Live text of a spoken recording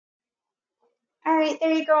All right,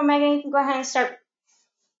 there you go, Megan. You can go ahead and start.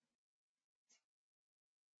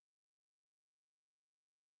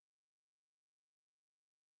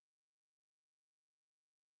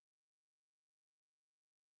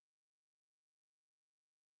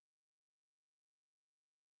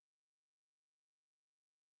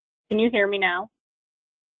 Can you hear me now?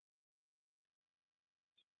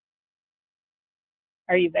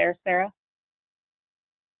 Are you there, Sarah?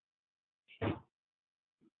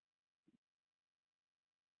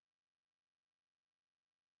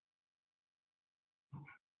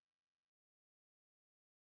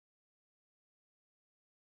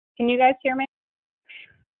 Can you guys hear me?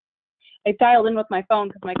 I dialed in with my phone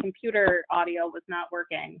because my computer audio was not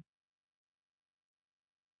working.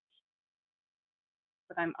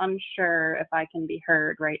 But I'm unsure if I can be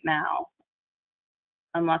heard right now,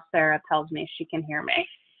 unless Sarah tells me she can hear me.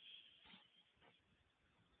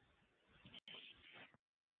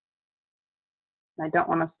 I don't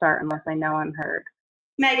want to start unless I know I'm heard.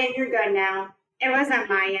 Megan, you're good now. It was on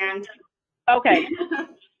my end. Okay.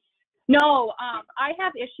 No, I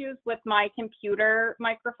have issues with my computer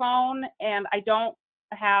microphone, and I don't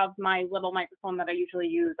have my little microphone that I usually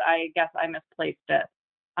use. I guess I misplaced it.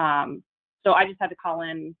 So I just had to call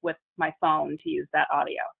in with my phone to use that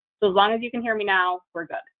audio. So as long as you can hear me now, we're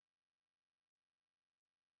good.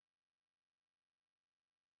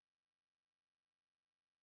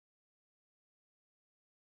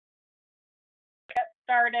 Get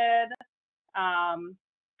started. I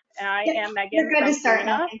am Megan from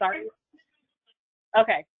Purina. Sorry.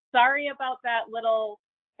 Okay. Sorry about that little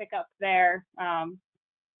hiccup there.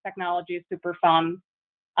 Technology is super fun.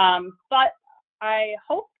 But I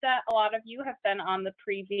hope that a lot of you have been on the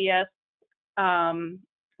previous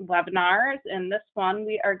webinars. In this one,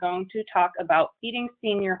 we are going to talk about feeding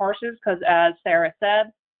senior horses because, as Sarah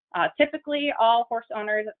said, typically all horse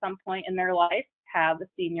owners at some point in their life have a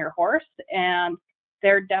senior horse, and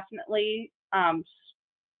they're definitely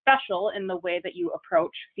special in the way that you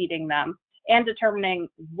approach feeding them and determining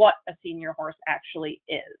what a senior horse actually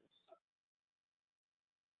is.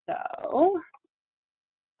 So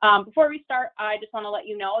before we start, I just want to let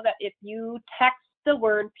you know that if you text the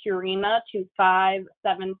word Purina to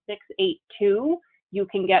 57682, you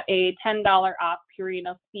can get a $10 off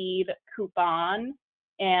Purina feed coupon.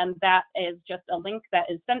 And that is just a link that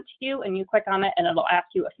is sent to you, and you click on it and it'll ask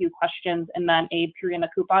you a few questions, and then a Purina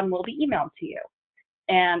coupon will be emailed to you.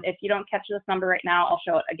 And if you don't catch this number right now, I'll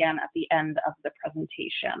show it again at the end of the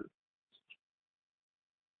presentation.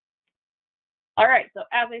 All right, so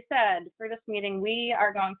as I said, for this meeting, we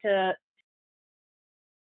are going to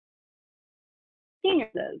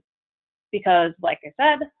seniors, because like I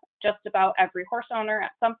said, just about every horse owner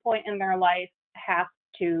at some point in their life has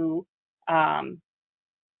to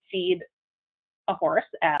feed a horse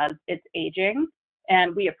as it's aging.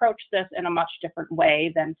 And we approach this in a much different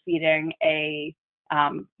way than feeding a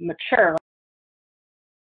mature.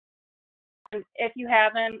 And if you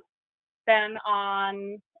haven't been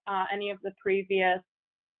on any of the previous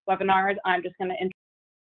webinars, I'm just going to introduce.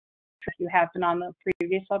 If you have been on the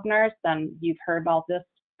previous webinars, then you've heard all this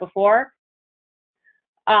before.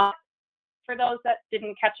 For those that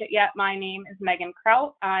didn't catch it yet, my name is Megan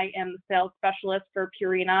Kraut. I am the sales specialist for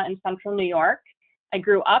Purina in Central New York. I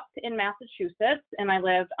grew up in Massachusetts, and I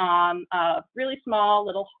lived on a really small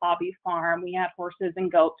little hobby farm. We had horses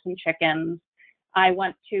and goats and chickens. I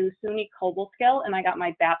went to SUNY Cobleskill, and I got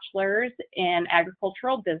my bachelor's in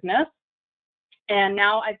agricultural business. And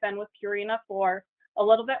now I've been with Purina for a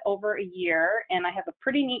little bit over a year, and I have a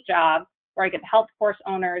pretty neat job where I get to help horse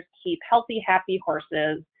owners keep healthy, happy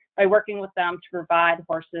horses by working with them to provide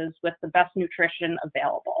horses with the best nutrition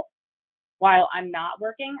available. While I'm not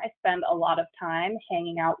working, I spend a lot of time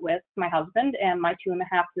hanging out with my husband and my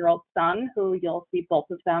 2.5-year-old son, who you'll see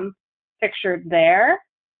both of them pictured there.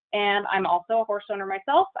 And I'm also a horse owner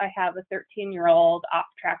myself. I have a 13-year-old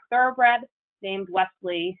off-track thoroughbred named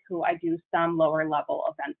Wesley, who I do some lower level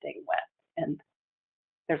eventing with. And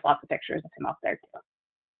there's lots of pictures of him up there too.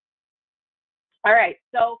 All right,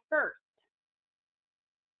 so first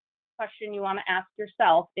question you want to ask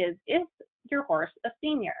yourself is your horse a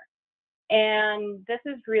senior? And this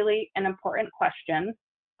is really an important question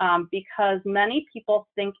because many people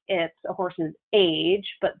think it's a horse's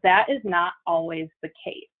age, but that is not always the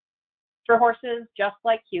case. For horses, just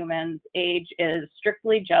like humans, age is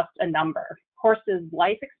strictly just a number. Horses'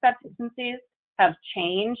 life expectancies have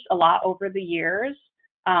changed a lot over the years.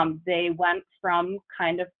 They went from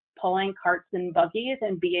kind of pulling carts and buggies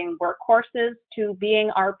and being workhorses to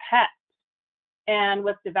being our pets. And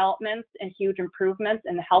with developments and huge improvements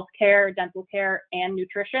in healthcare, dental care, and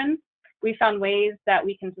nutrition, we found ways that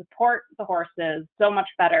we can support the horses so much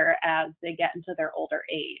better as they get into their older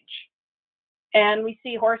age. And we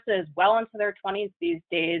see horses well into their 20s these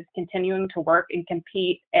days continuing to work and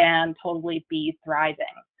compete and totally be thriving.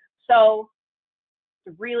 So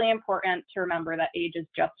it's really important to remember that age is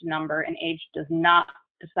just a number, and age does not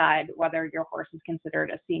decide whether your horse is considered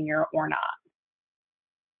a senior or not.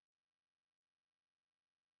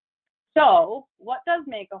 So what does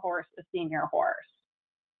make a horse a senior horse?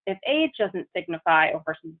 If age doesn't signify a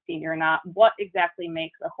horse is a senior or not, what exactly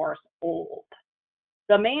makes a horse old?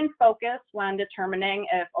 The main focus when determining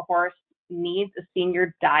if a horse needs a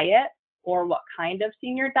senior diet or what kind of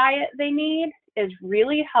senior diet they need is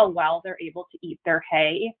really how well they're able to eat their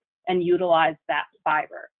hay and utilize that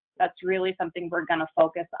fiber. That's really something we're going to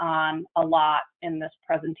focus on a lot in this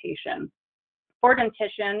presentation. Poor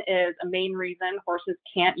dentition is a main reason horses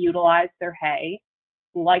can't utilize their hay.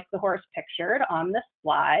 Like the horse pictured on this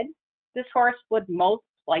slide, this horse would most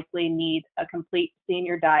likely need a complete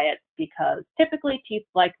senior diet because typically teeth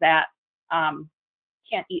like that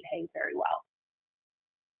can't eat hay very well.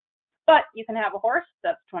 But you can have a horse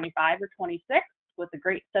that's 25 or 26 with a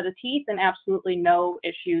great set of teeth and absolutely no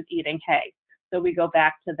issues eating hay. So we go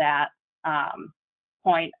back to that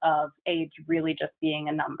point of age really just being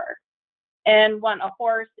a number. And when a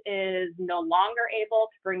horse is no longer able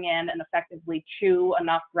to bring in and effectively chew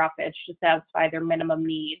enough roughage to satisfy their minimum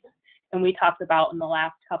needs, and we talked about in the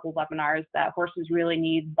last couple webinars that horses really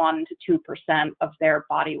need 1% to 2% of their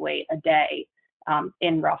body weight a day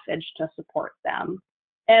in roughage to support them.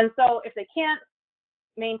 And so if they can't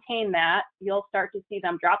maintain that, you'll start to see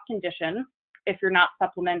them drop condition if you're not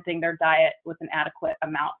supplementing their diet with an adequate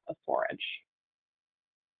amount of forage.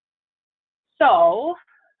 So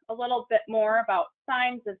a little bit more about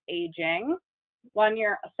signs of aging. When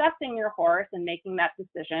you're assessing your horse and making that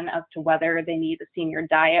decision as to whether they need a senior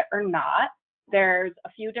diet or not, there's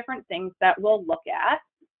a few different things that we'll look at.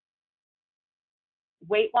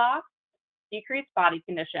 Weight loss, decreased body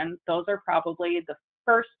condition, those are probably the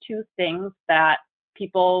first two things that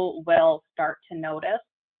people will start to notice.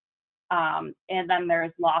 And then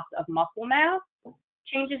there's loss of muscle mass,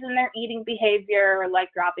 changes in their eating behavior,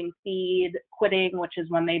 like dropping feed, quitting, which is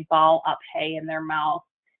when they ball up hay in their mouth,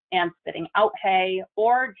 and spitting out hay,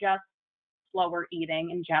 or just slower eating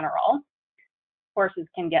in general. Horses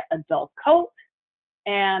can get a dull coat,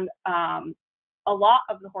 and a lot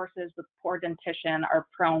of the horses with poor dentition are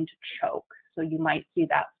prone to choke. So you might see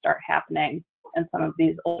that start happening in some of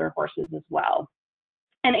these older horses as well.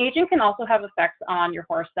 And aging can also have effects on your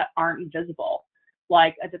horse that aren't visible,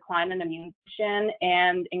 like a decline in immune function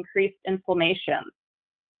and increased inflammation.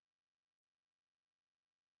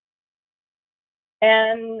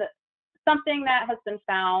 And something that has been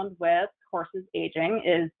found with horses aging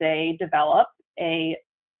is they develop a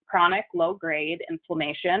chronic low-grade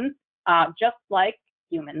inflammation, just like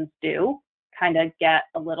humans do, kind of get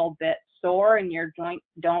a little bit sore and your joints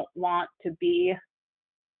don't want to be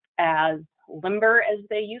as limber as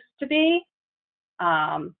they used to be.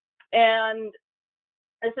 And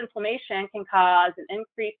this inflammation can cause an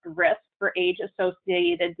increased risk for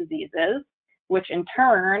age-associated diseases, which in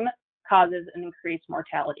turn causes an increased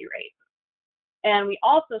mortality rate. And we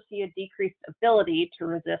also see a decreased ability to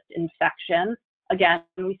resist infection. Again,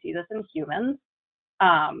 we see this in humans.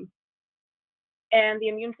 And the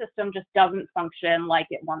immune system just doesn't function like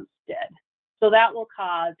it once did. So that will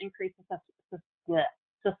cause increased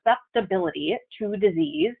susceptibility to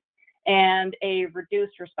disease and a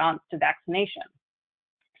reduced response to vaccination.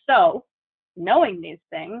 So, knowing these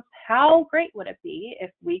things, how great would it be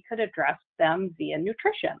if we could address them via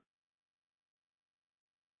nutrition?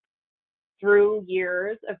 Through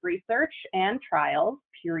years of research and trials,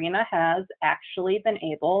 Purina has actually been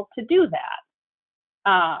able to do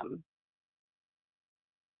that.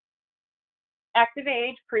 Active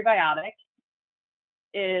Age prebiotic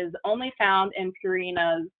is only found in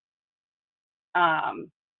Purina's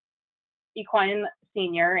Equine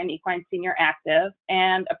Senior and Equine Senior Active,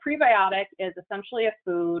 and a prebiotic is essentially a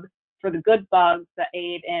food for the good bugs that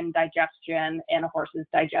aid in digestion in a horse's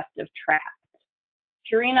digestive tract.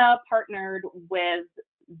 Purina partnered with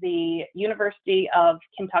the University of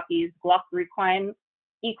Kentucky's Gluck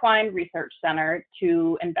Equine Research Center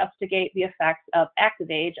to investigate the effects of Active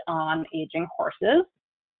Age on aging horses.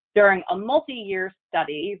 During a multi-year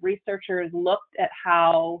study, researchers looked at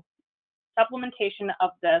how supplementation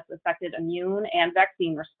of this affected immune and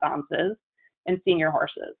vaccine responses in senior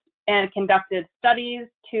horses, and conducted studies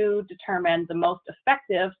to determine the most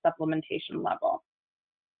effective supplementation level.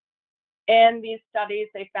 In these studies,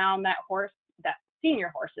 they found that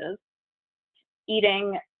senior horses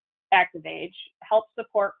eating Active Age helped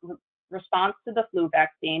support response to the flu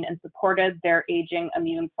vaccine and supported their aging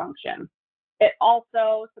immune function. It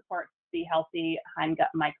also supports the healthy hindgut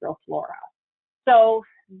microflora. So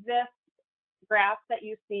this graph that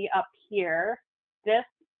you see up here, this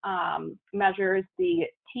measures the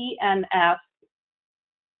TNF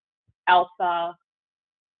alpha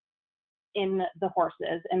in the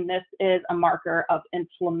horses, and this is a marker of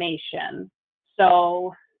inflammation.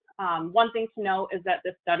 So one thing to note is that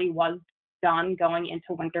this study was done going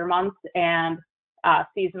into winter months, and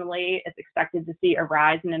seasonally it's expected to see a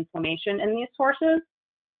rise in inflammation in these horses.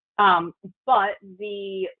 But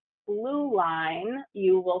the blue line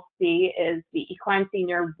you will see is the equine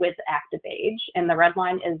senior with active age, and the red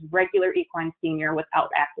line is regular equine senior without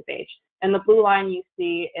active age. And the blue line you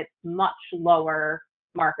see, it's much lower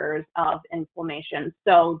markers of inflammation.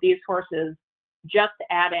 So these horses, just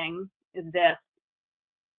adding this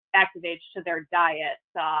active age to their diet,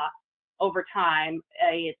 saw over time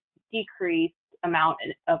a decreased amount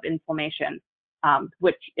of inflammation,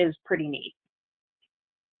 which is pretty neat.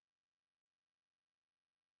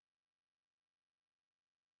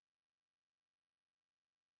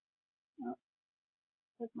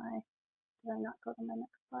 Did I not go to my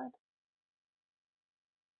next slide?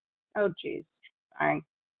 Oh, geez. Sorry.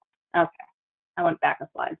 Okay. I went back a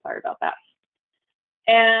slide. Sorry about that.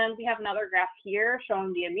 And we have another graph here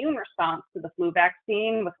showing the immune response to the flu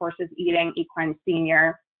vaccine with horses eating equine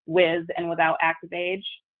senior with and without active age.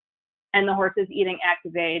 And the horses eating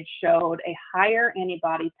active age showed a higher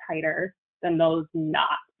antibody titer than those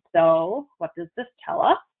not. So what does this tell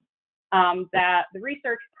us? That the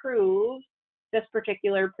research proves this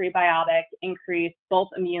particular prebiotic increased both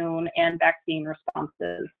immune and vaccine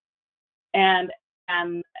responses. And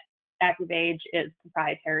active age is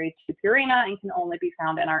proprietary to Purina and can only be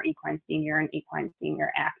found in our equine senior and equine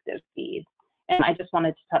senior active feeds. And I just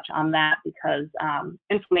wanted to touch on that because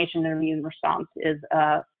inflammation and immune response is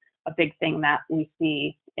a big thing that we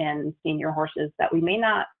see in senior horses that we may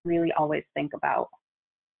not really always think about.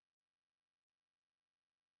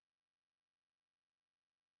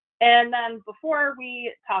 And then before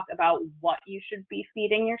we talk about what you should be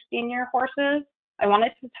feeding your senior horses, I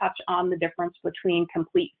wanted to touch on the difference between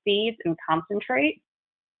complete feeds and concentrate.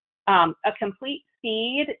 A complete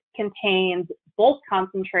feed contains both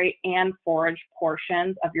concentrate and forage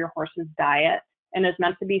portions of your horse's diet and is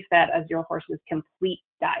meant to be fed as your horse's complete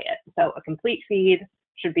diet. So a complete feed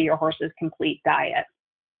should be your horse's complete diet.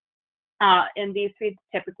 And these feeds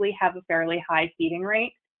typically have a fairly high feeding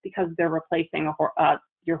rate because they're replacing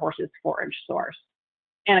your horse's forage source.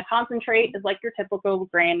 And a concentrate is like your typical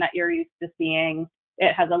grain that you're used to seeing.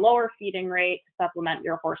 It has a lower feeding rate to supplement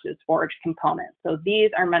your horse's forage component. So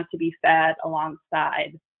these are meant to be fed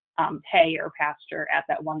alongside hay or pasture at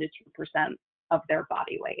that 1 to 2% of their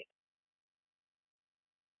body weight.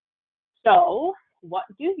 So what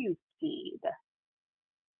do you feed?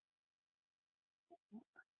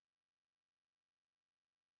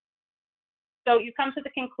 So you come to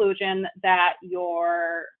the conclusion that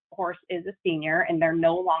your horse is a senior and they're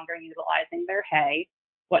no longer utilizing their hay.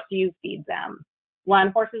 What do you feed them?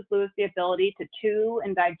 When horses lose the ability to chew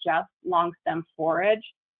and digest long stem forage,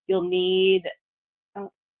 you'll need,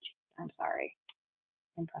 oh, I'm sorry,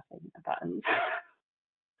 I'm pressing the buttons.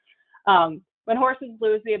 When horses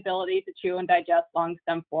lose the ability to chew and digest long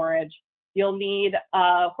stem forage, you'll need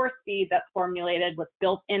a horse feed that's formulated with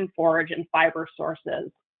built-in forage and fiber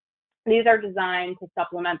sources. These are designed to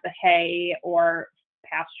supplement the hay or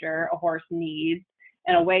pasture a horse needs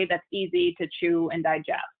in a way that's easy to chew and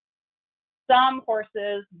digest. Some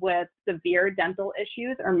horses with severe dental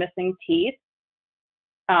issues or missing teeth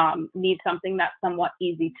need something that's somewhat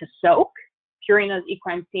easy to soak. Purina's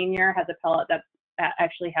Equine Senior has a pellet that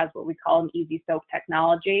actually has what we call an easy soak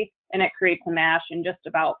technology, and it creates a mash in just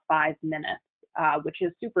about 5 minutes, which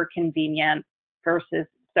is super convenient versus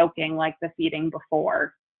soaking like the feeding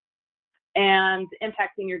before. And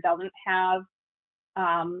Impact Senior doesn't have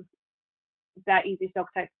that easy soak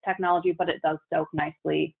technology, but it does soak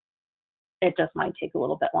nicely. It just might take a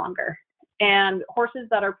little bit longer. And horses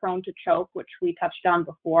that are prone to choke, which we touched on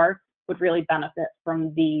before, would really benefit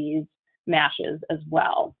from these mashes as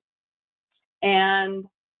well. And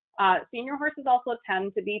senior horses also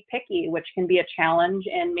tend to be picky, which can be a challenge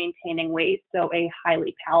in maintaining weight. So a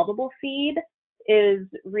highly palatable feed is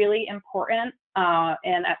really important.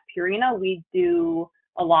 And at Purina, we do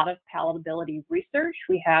a lot of palatability research.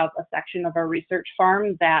 We have a section of our research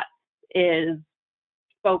farm that is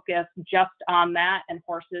focused just on that, and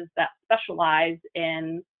horses that specialize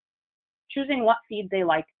in choosing what feed they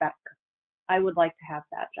like better. I would like to have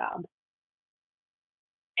that job.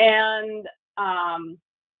 And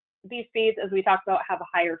these feeds, as we talked about, have a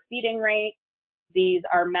higher feeding rate. These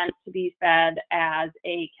are meant to be fed as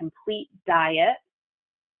a complete diet.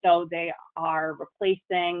 So they are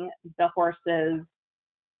replacing the horse's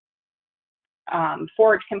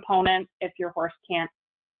forage component if your horse can't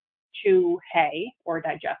chew hay or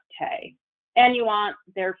digest hay. And you want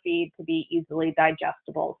their feed to be easily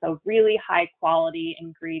digestible. So really high quality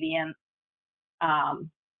ingredients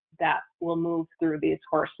that will move through these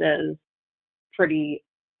horses pretty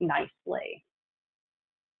nicely.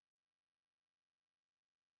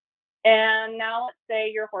 And now let's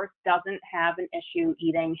say your horse doesn't have an issue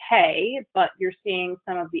eating hay, but you're seeing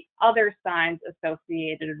some of the other signs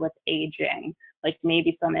associated with aging, like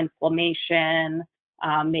maybe some inflammation,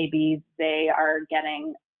 maybe they are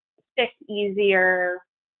getting sick easier,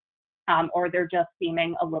 or they're just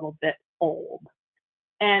seeming a little bit old.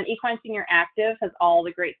 And Equine Senior Active has all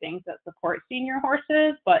the great things that support senior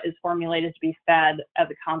horses, but is formulated to be fed as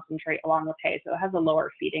a concentrate along with hay. So it has a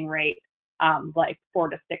lower feeding rate, like 4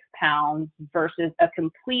 to 6 pounds, versus a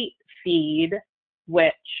complete feed,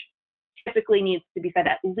 which typically needs to be fed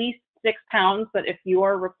at least 6 pounds. But if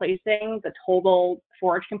you're replacing the total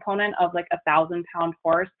forage component of like 1,000-pound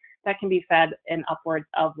horse, that can be fed in upwards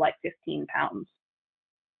of like 15 pounds,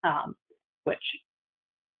 which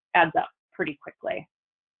adds up pretty quickly.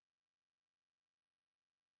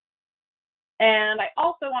 And I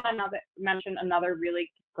also want to mention another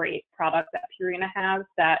really great product that Purina has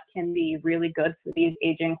that can be really good for these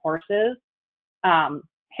aging horses.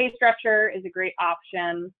 Hay stretcher is a great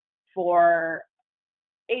option for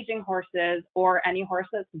aging horses or any horse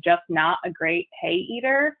that's just not a great hay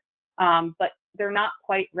eater, but they're not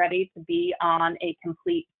quite ready to be on a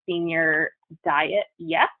complete senior diet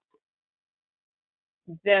yet.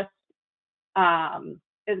 This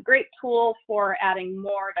is a great tool for adding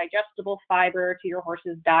more digestible fiber to your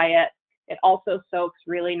horse's diet. It also soaks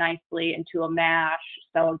really nicely into a mash.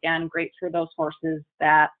 So again, great for those horses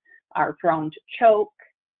that are prone to choke.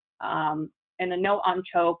 And a note on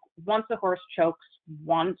choke, once a horse chokes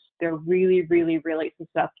once, they're really, really, really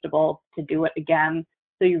susceptible to do it again.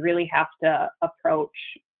 So you really have to approach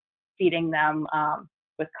feeding them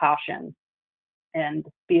with caution and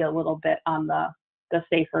be a little bit on the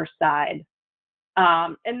safer side.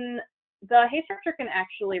 And the hay stretcher can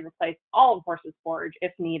actually replace all of horse's forage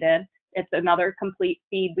if needed. It's another complete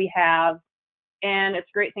feed we have, and it's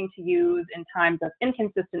a great thing to use in times of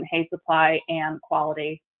inconsistent hay supply and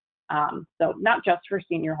quality. So not just for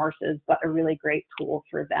senior horses, but a really great tool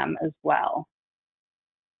for them as well.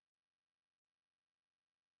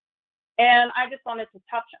 And I just wanted to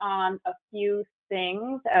touch on a few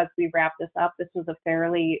things as we wrap this up. This was a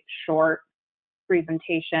fairly short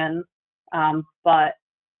presentation, but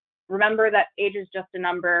remember that age is just a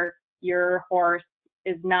number. Your horse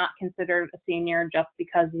is not considered a senior just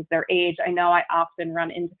because of their age. I know I often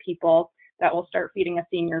run into people that will start feeding a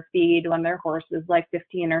senior feed when their horse is like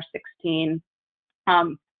 15 or 16,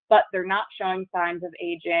 but they're not showing signs of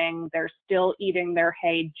aging. They're still eating their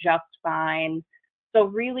hay just fine. So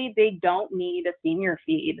really, they don't need a senior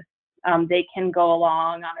feed. They can go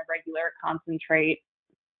along on a regular concentrate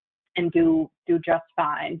and do just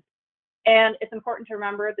fine. And it's important to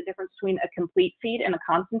remember the difference between a complete feed and a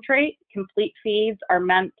concentrate. Complete feeds are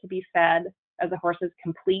meant to be fed as a horse's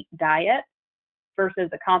complete diet,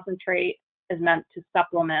 versus a concentrate is meant to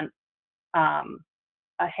supplement a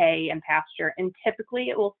hay and pasture. And typically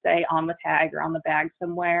it will say on the tag or on the bag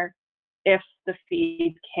somewhere if the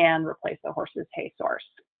feed can replace a horse's hay source.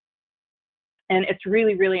 And it's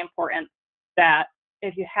really, really important that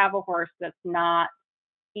if you have a horse that's not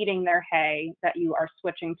eating their hay, that you are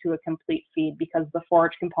switching to a complete feed, because the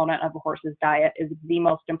forage component of a horse's diet is the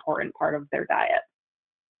most important part of their diet.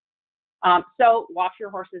 So watch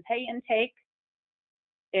your horse's hay intake.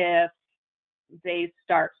 If they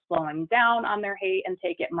start slowing down on their hay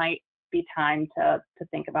intake, it might be time to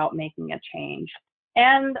think about making a change.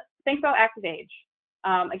 And think about active age.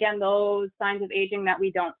 Again, those signs of aging that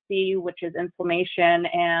we don't see, which is inflammation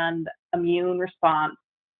and immune response,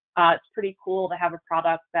 it's pretty cool to have a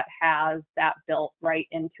product that has that built right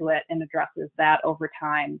into it and addresses that over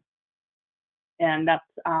time. And that's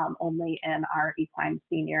only in our Equine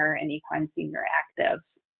Senior and Equine Senior Active.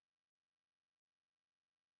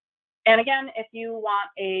 And again, if you want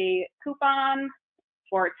a coupon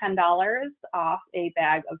for $10 off a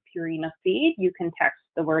bag of Purina feed, you can text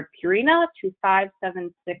the word Purina to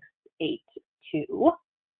 57682.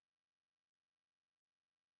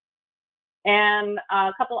 And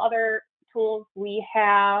a couple other tools we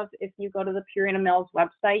have: if you go to the Purina Mills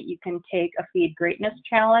website, you can take a Feed Greatness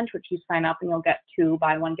Challenge, which you sign up and you'll get 2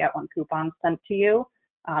 buy one, get one coupons sent to you.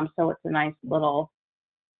 So it's a nice little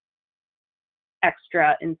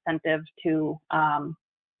extra incentive to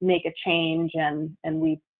make a change, and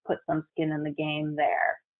we put some skin in the game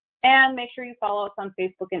there. And make sure you follow us on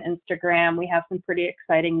Facebook and Instagram. We have some pretty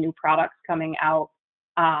exciting new products coming out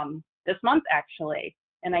this month, actually.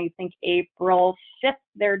 And I think April 5th,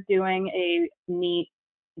 they're doing a neat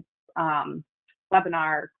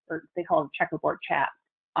webinar, or they call it checkerboard chat,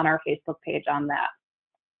 on our Facebook page on that.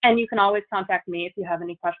 And you can always contact me if you have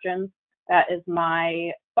any questions. That is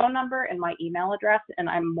my phone number and my email address, and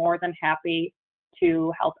I'm more than happy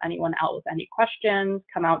to help anyone out with any questions,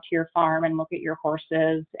 come out to your farm and look at your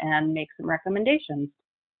horses and make some recommendations.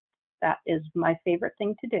 That is my favorite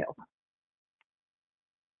thing to do.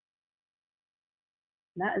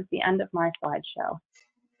 And that is the end of my slideshow.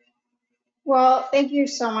 Well, thank you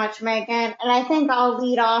so much, Megan. And I think I'll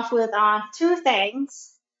lead off with two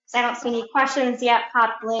things, because I don't see any questions yet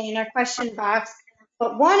populating in our question box.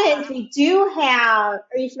 But one is, we do have,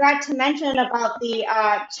 or you forgot to mention about the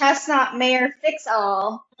chestnut mare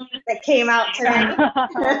fix-all that came out today.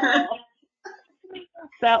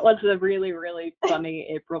 That was a really, really funny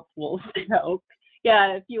April Fool's joke.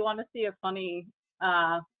 Yeah, if you want to see a funny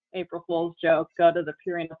April Fool's joke, go to the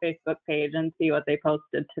Purina Facebook page and see what they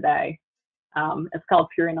posted today. It's called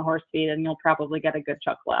Purina Horse Feed, and you'll probably get a good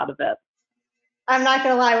chuckle out of it. I'm not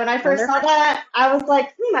going to lie. When I first saw that, I was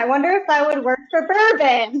like, I wonder if that would work for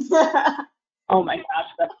bourbon. Oh my gosh,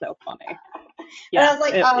 that's so funny. Yeah, I was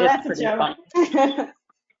like, that's a joke.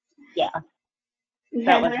 Yeah,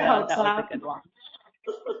 that was a good one.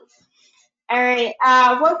 All right.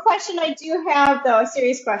 One question I do have, though, a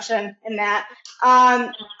serious question in that.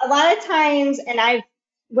 A lot of times, and I've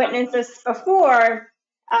witnessed this before,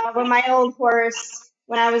 with my old horse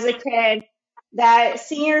when I was a kid, that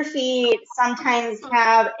senior feed sometimes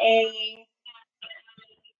have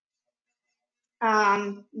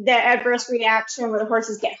the adverse reaction where the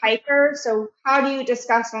horses get hyper. So how do you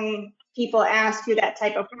discuss when people ask you that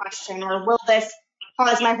type of question, or will this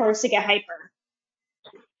cause my horse to get hyper?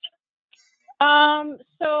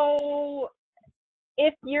 So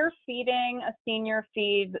if you're feeding a senior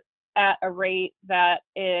feed at a rate that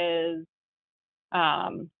is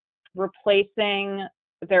replacing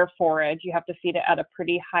their forage, you have to feed it at a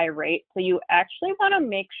pretty high rate. So you actually want to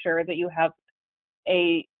make sure that you have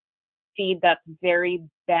a feed that's very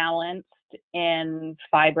balanced in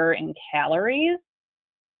fiber and calories.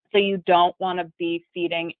 So you don't want to be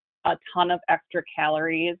feeding a ton of extra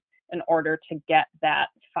calories in order to get that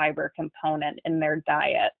fiber component in their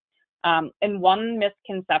diet. And one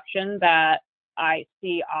misconception that I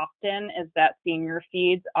see often is that senior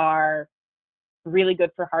feeds are really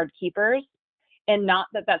good for hard keepers. And not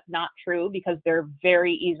that that's not true, because they're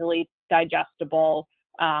very easily digestible,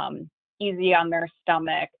 easy on their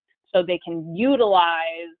stomach, so they can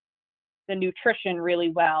utilize the nutrition really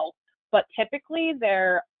well, but typically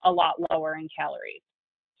they're a lot lower in calories.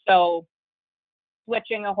 So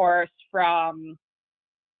switching a horse from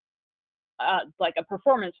like a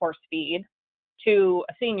performance horse feed to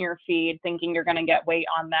a senior feed, thinking you're going to get weight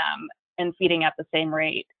on them and feeding at the same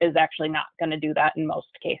rate, is actually not going to do that in most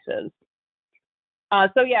cases.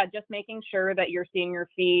 So yeah, just making sure that your senior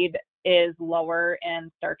feed is lower in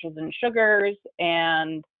starches and sugars,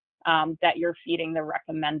 and that you're feeding the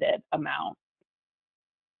recommended amount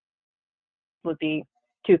would be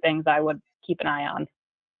two things I would keep an eye on.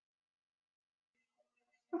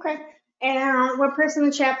 Okay. And one person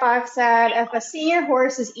in the chat box said, if a senior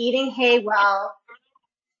horse is eating hay well,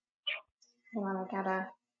 hold on, I gotta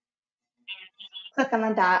click on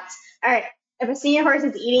the dots. All right. If a senior horse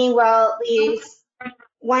is eating well, at least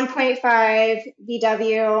 1.5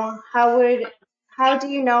 VW, how do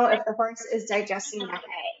you know if the horse is digesting the hay?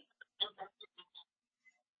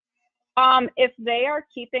 If they are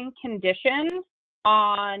keeping condition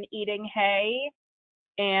on eating hay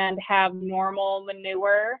and have normal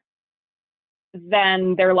manure,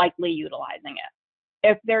 then they're likely utilizing it.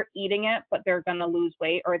 If they're eating it, but they're going to lose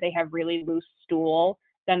weight, or they have really loose stool,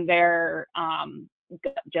 then they're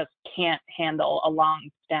just can't handle a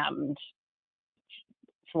long-stemmed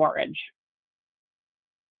forage.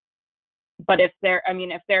 But if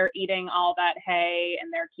they're eating all that hay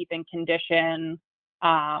and they're keeping condition,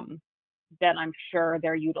 then I'm sure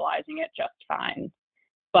they're utilizing it just fine.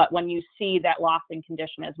 But when you see that loss in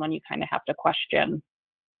condition is when you kind of have to question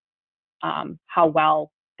how well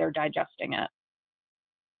they're digesting it.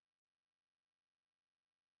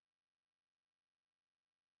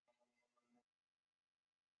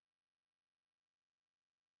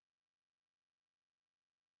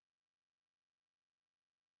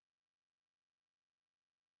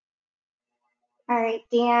 All right,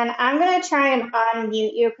 Dan, I'm going to try and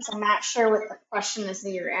unmute you because I'm not sure what the question is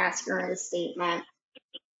that you're asking or the statement.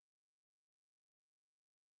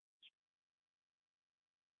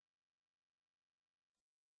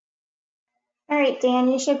 All right, Dan,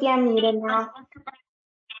 you should be unmuted now.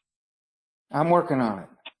 I'm working on it.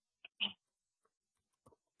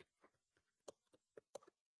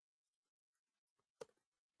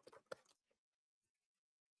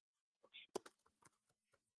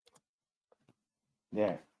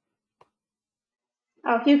 Yeah.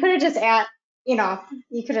 Oh, if you could have just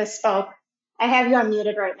you could have spoke. I have you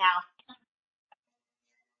unmuted right now.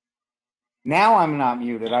 Now I'm not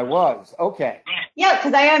muted. I was. Okay. Yeah,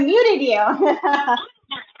 because I unmuted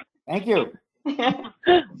Thank you.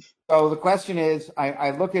 you. So the question is,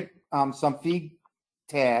 I look at some feed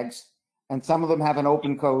tags, and some of them have an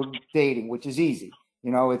open code dating, which is easy.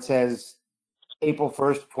 You know, it says April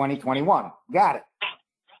 1st, 2021. Got it.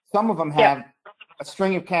 Some of them have a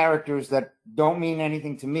string of characters that don't mean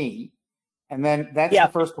anything to me. And then that's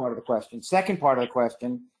the first part of the question. Second part of the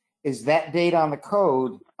question is that date on the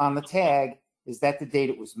code, on the tag, is that the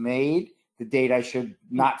date it was made, the date I should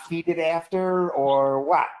not feed it after, or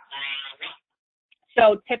what?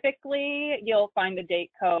 So typically you'll find a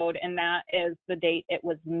date code, and that is the date it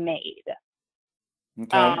was made.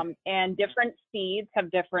 Okay. And different seeds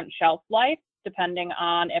have different shelf life depending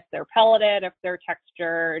on if they're pelleted, if they're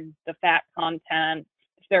textured, the fat content,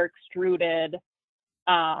 if they're extruded.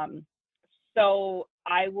 So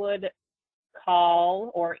I would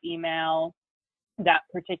call or email that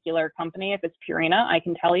particular company. If it's Purina, I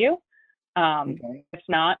can tell you. Okay. If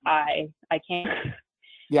not, I can't.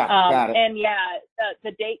 Yeah, got it. And yeah,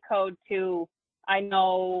 the date code too, I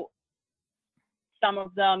know some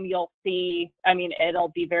of them you'll see, I mean, it'll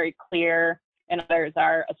be very clear, and others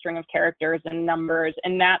are a string of characters and numbers.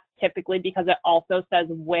 And that's typically because it also says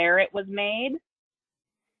where it was made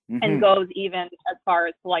and goes even as far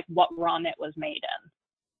as like what run it was made in.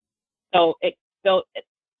 So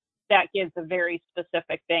that gives a very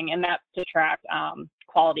specific thing, and that's to track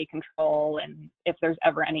quality control. And if there's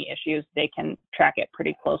ever any issues, they can track it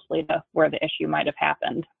pretty closely to where the issue might have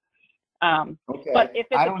happened. Okay. But if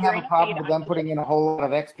it's I don't have a problem with them putting in a whole lot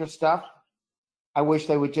of extra stuff. I wish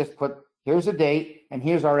they would just put, here's a date and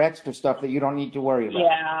here's our extra stuff that you don't need to worry about.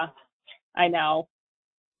 Yeah, I know.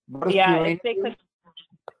 Yeah, if they could.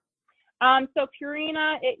 So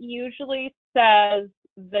Purina, it usually says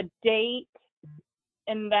the date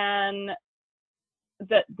and then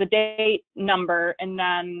the date number and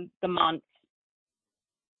then the month,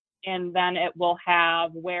 and then it will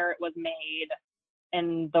have where it was made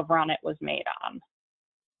and the run it was made on.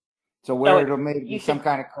 So where it'll maybe be some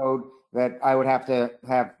kind of code that I would have to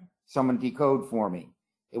have someone decode for me.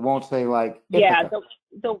 It won't say like Ithaca.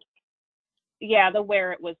 The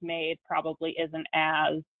where it was made probably isn't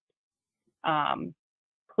as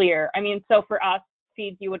clear. I mean, so for us,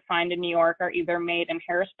 feeds you would find in New York are either made in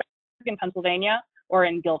Harrisburg in Pennsylvania or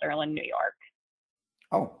in Guilderland, New York.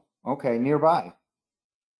 Oh, okay, nearby.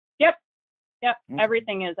 Yep.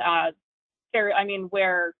 Everything is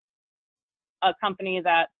we're a company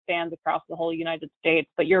that spans across the whole United States,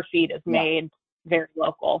 but your feed is made very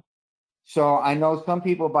local. So I know some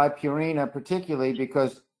people buy Purina particularly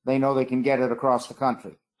because they know they can get it across the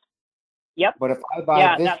country. Yep. But if I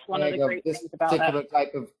buy this that's one of the great this things about particular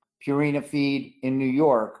type of Purina feed in New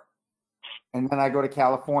York, and then I go to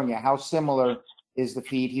California, how similar is the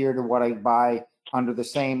feed here to what I buy under the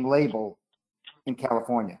same label in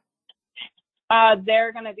California?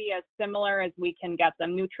 They're going to be as similar as we can get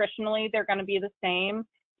them. Nutritionally, they're going to be the same.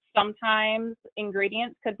 Sometimes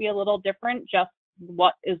ingredients could be a little different. Just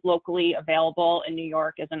what is locally available in New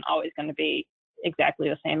York isn't always going to be exactly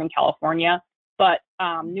the same in California. But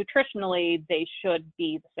nutritionally, they should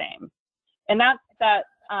be the same. And that's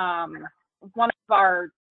one of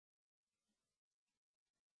our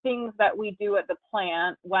things that we do at the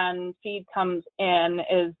plant when feed comes in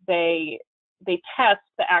is they test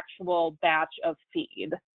the actual batch of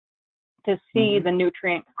feed to see the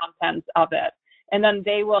nutrient contents of it. And then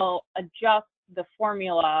they will adjust the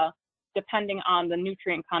formula depending on the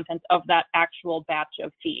nutrient contents of that actual batch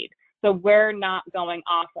of feed. So we're not going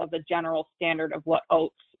off of the general standard of what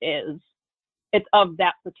oats is. It's of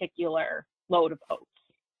that particular load of oats.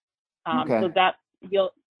 So that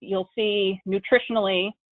you'll see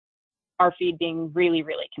nutritionally our feed being really,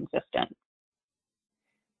 really consistent.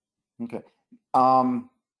 Okay.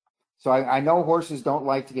 So I know horses don't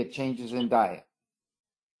like to get changes in diet.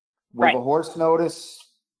 Will the horse notice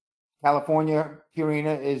California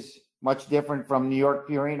Purina is much different from New York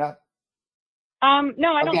Purina?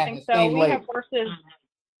 No, I don't think so. We have horses.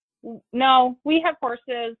 No, we have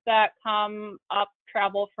horses that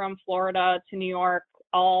travel from Florida to New York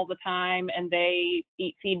all the time, and they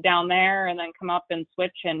eat feed down there and then come up and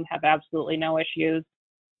switch and have absolutely no issues.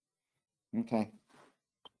 Okay.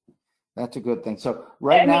 That's a good thing. So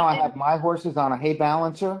right now I have my horses on a hay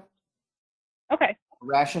balancer. Okay.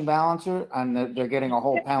 Ration balancer, and they're getting a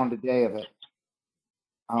whole pound a day of it.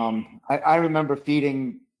 I remember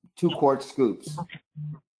feeding 2-quart scoops,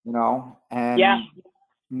 and yeah.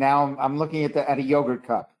 Now I'm looking at a yogurt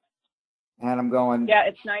cup, and I'm going. Yeah,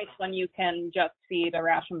 it's nice when you can just feed a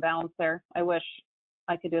ration balancer. I wish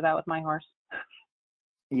I could do that with my horse.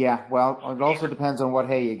 Yeah, well, it also depends on what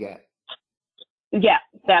hay you get. Yeah,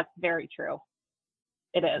 that's very true.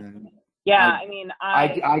 It is. And yeah, I mean,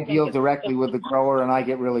 I deal directly with the grower, and I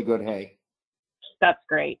get really good hay. That's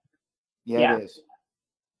great. Yeah, it is.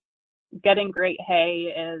 Getting great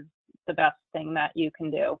hay is the best thing that you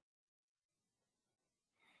can do.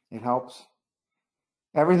 It helps.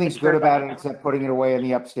 Everything's good about it except putting it away in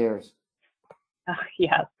the upstairs.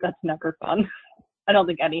 Yes, that's never fun. I don't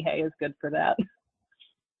think any hay is good for that.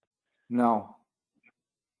 No.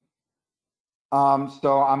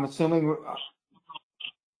 So I'm assuming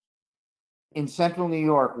in central New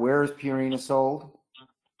York, where is Purina sold?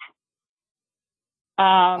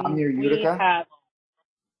 Near Utica?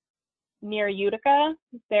 Near Utica,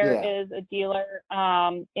 there is a dealer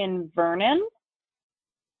in Vernon.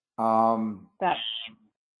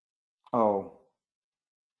 Oh,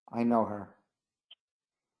 I know her.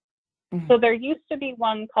 So there used to be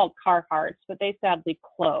one called Carhartts, but they sadly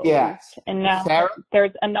closed. Yes. And now Sarah?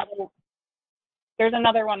 there's another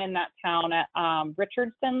one in that town at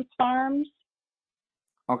Richardson's Farms.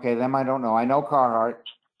 Okay, them I don't know. I know Carhartt.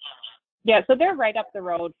 Yeah, so they're right up the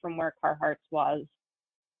road from where Carhartts was.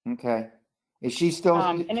 Okay. Is she still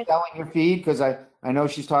selling your feed? Because I know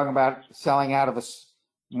she's talking about selling out of a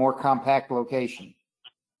more compact location.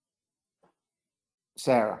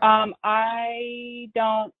 Sarah? I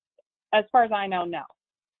don't, as far as I know, no.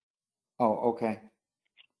 Oh, okay.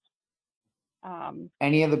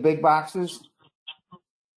 Any of the big boxes?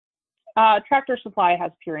 Tractor Supply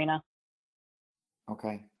has Purina.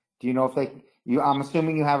 Okay. Do you know if I'm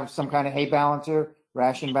assuming you have some kind of hay balancer,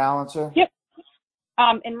 ration balancer? Yep.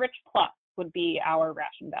 Enrich Plus would be our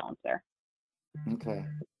ration balancer. Okay.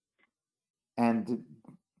 And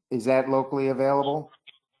is that locally available?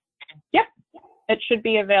 Yep. It should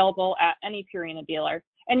be available at any Purina dealer.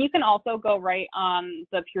 And you can also go right on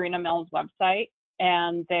the Purina Mills website,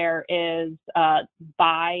 and there is a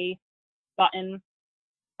buy button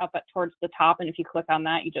up towards the top. And if you click on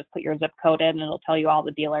that, you just put your zip code in, and it'll tell you all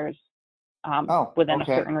the dealers within a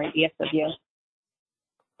certain radius of you.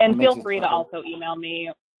 And feel free to also email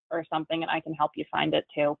me or something, and I can help you find it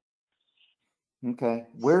too. Okay.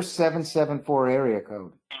 Where's 774 area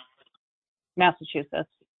code? Massachusetts.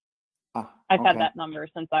 I've had that number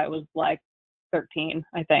since I was like 13,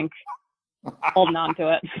 I think. Holding on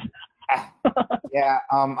to it. Yeah,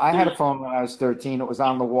 I had a phone when I was 13. It was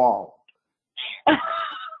on the wall.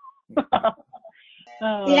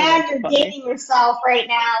 Yeah, you're dating yourself right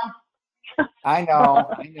now. I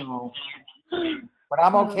know. But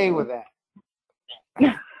I'm okay with that.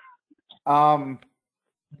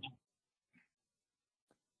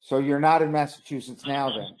 So you're not in Massachusetts now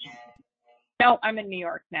then? No, I'm in New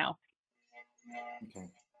York now. Okay.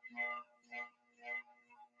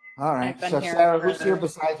 All right. So Sarah, who's here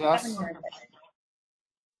besides us?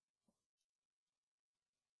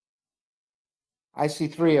 I see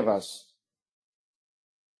 3 of us.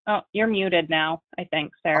 Oh, you're muted now, I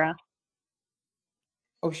think, Sarah.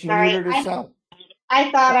 Oh, she muted herself.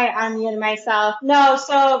 I thought I unmuted myself. No,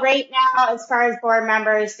 so right now, as far as board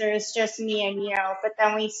members, there's just me and you, but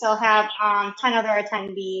then we still have 10 other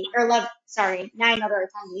attendees, 9 other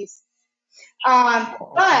attendees.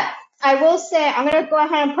 But I will say, I'm going to go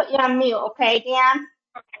ahead and put you on mute, okay, Dan?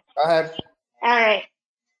 Go ahead.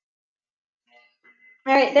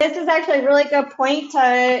 All right, this is actually a really good point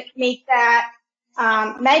to make that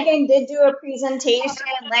Megan did do a presentation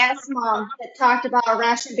last month that talked about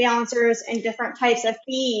ration balancers and different types of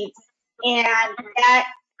feeds. And that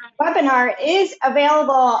webinar is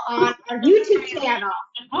available on our YouTube channel.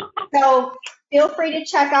 So feel free to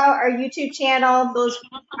check out our YouTube channel.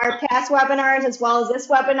 Our past webinars as well as this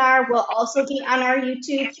webinar will also be on our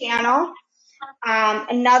YouTube channel.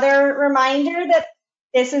 Another reminder that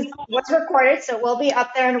this was recorded, so it will be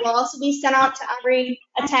up there and will also be sent out to every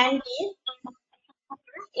attendee.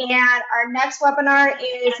 And our next webinar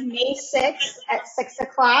is May 6th at 6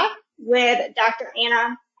 o'clock with Dr.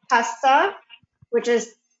 Anna Pesta, which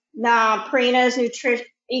is Purina's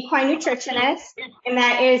equine nutritionist, and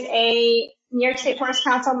that is a New York State Horse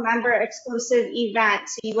Council member exclusive event.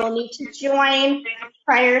 So you will need to join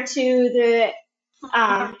prior to the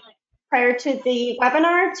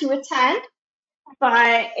webinar to attend.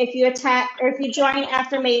 But if you attend or if you join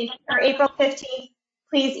after May or April 15th,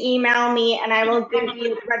 please email me and I will give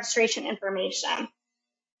you the registration information.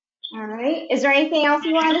 All right. Is there anything else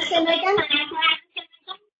you wanted to say, Megan?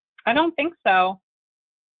 I don't think so.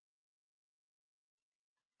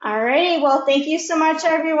 All right. Well, thank you so much,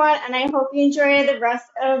 everyone, and I hope you enjoy the rest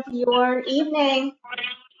of your evening.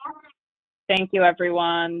 Thank you,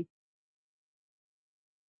 everyone.